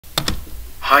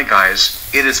Hi guys,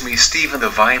 it is me Steven the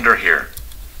Vyonder here.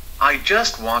 I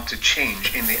just want to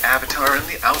change in the avatar and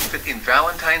the outfit in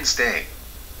Valentine's Day.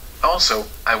 Also,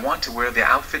 I want to wear the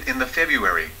outfit in the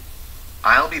February.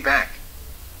 I'll be back.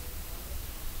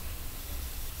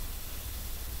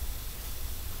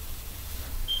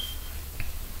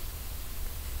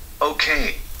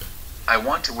 Okay. I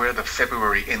want to wear the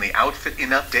February in the outfit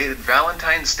in updated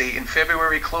Valentine's Day in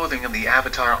February clothing in the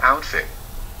avatar outfit.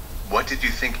 What did you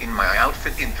think in my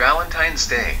outfit in Valentine's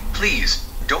Day? Please,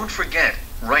 don't forget,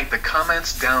 write the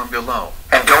comments down below.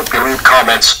 And don't believe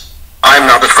comments. I'm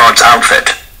not a frog's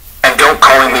outfit. And don't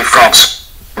calling me frogs.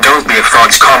 Don't be a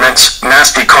frog's comments,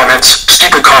 nasty comments,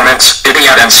 stupid comments,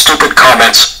 idiot and stupid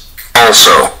comments.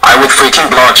 Also, I would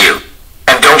freaking block you.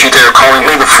 And don't you dare calling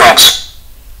me the frogs.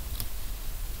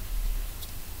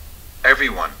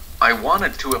 Everyone, I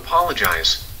wanted to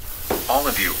apologize. All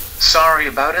of you, sorry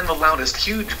about in the loudest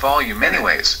huge volume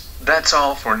anyways, that's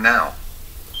all for now.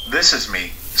 This is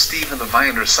me, Steven the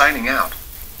Vyonder signing out.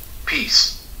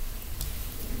 Peace.